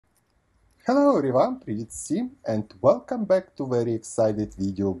Hello everyone, привет всем, and welcome back to very excited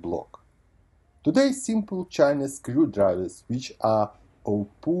video blog. Today simple Chinese screwdrivers which are of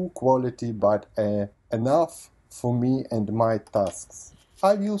poor quality but enough for me and my tasks.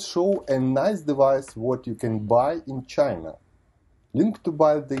 I will show a nice device what you can buy in China. Link to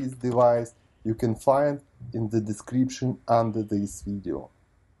buy this device you can find in the description under this video.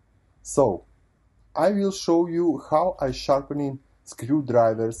 So, I will show you how I sharpening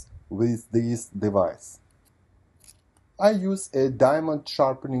screwdrivers with this device. I use a diamond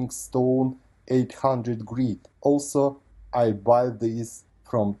sharpening stone 800 grit. Also, I buy this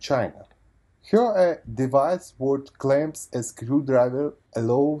from China. Here a device what clamps a screwdriver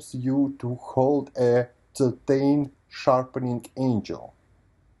allows you to hold a certain sharpening angle.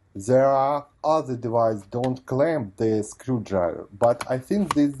 There are other devices don't clamp the screwdriver, but I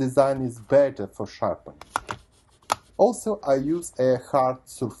think this design is better for sharpening. Also, I use a hard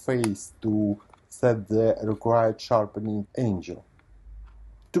surface to set the required sharpening angle.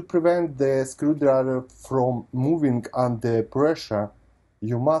 To prevent the screwdriver from moving under pressure,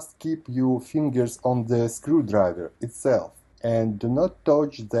 you must keep your fingers on the screwdriver itself and do not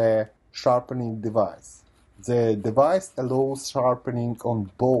touch the sharpening device. The device allows sharpening on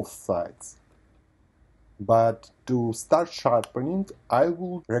both sides. But to start sharpening, I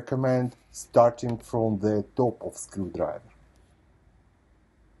would recommend starting from the top of screwdriver.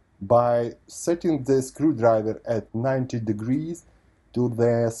 By setting the screwdriver at 90 degrees to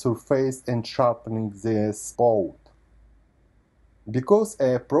the surface and sharpening the spout. Because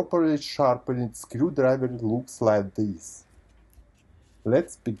a properly sharpened screwdriver looks like this.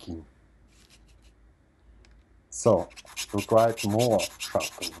 Let's begin. So, require more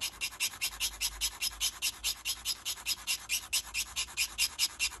sharpening.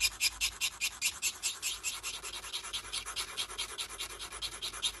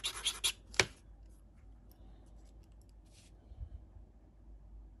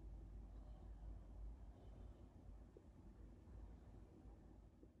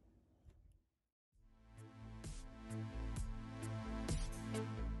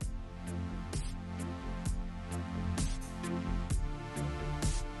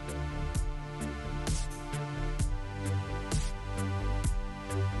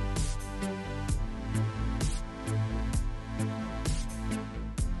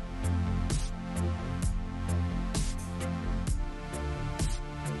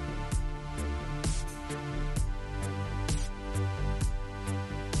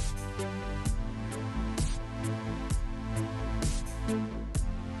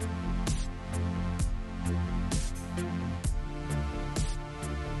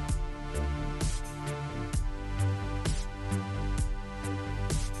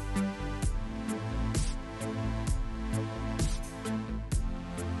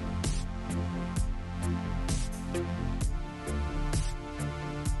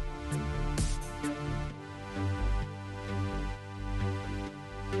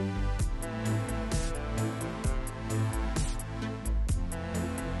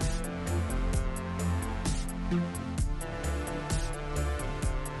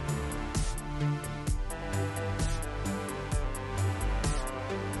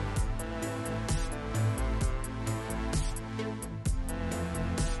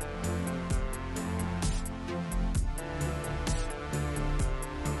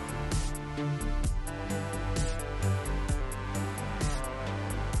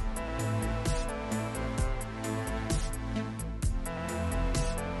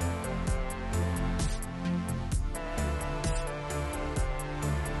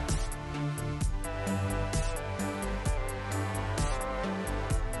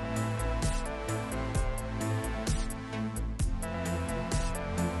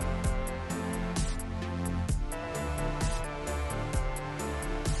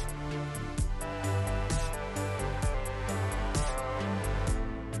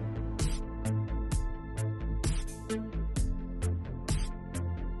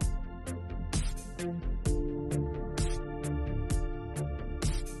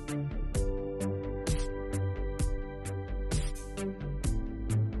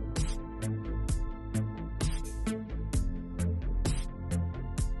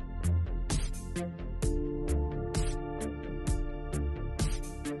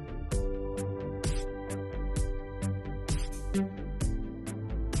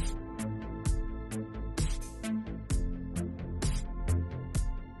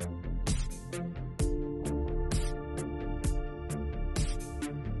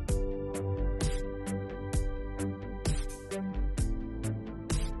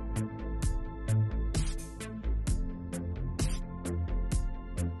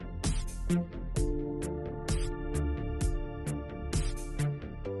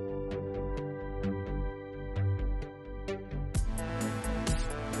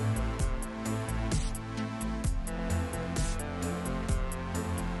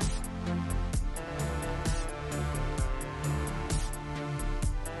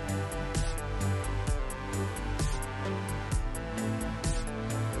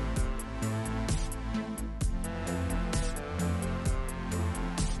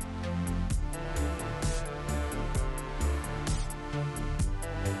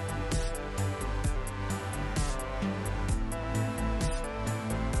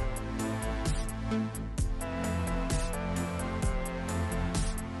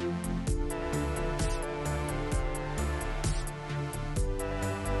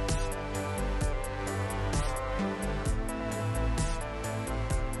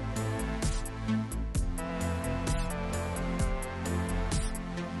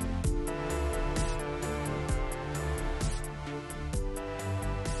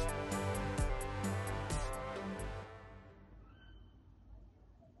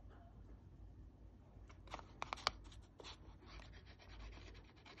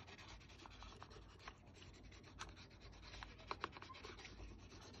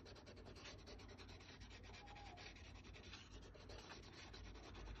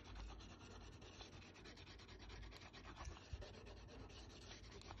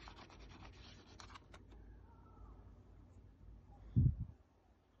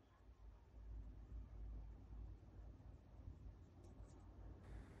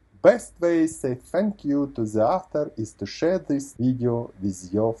 Best way to say thank you to the author is to share this video with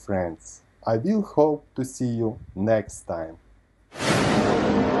your friends. I will hope to see you next time.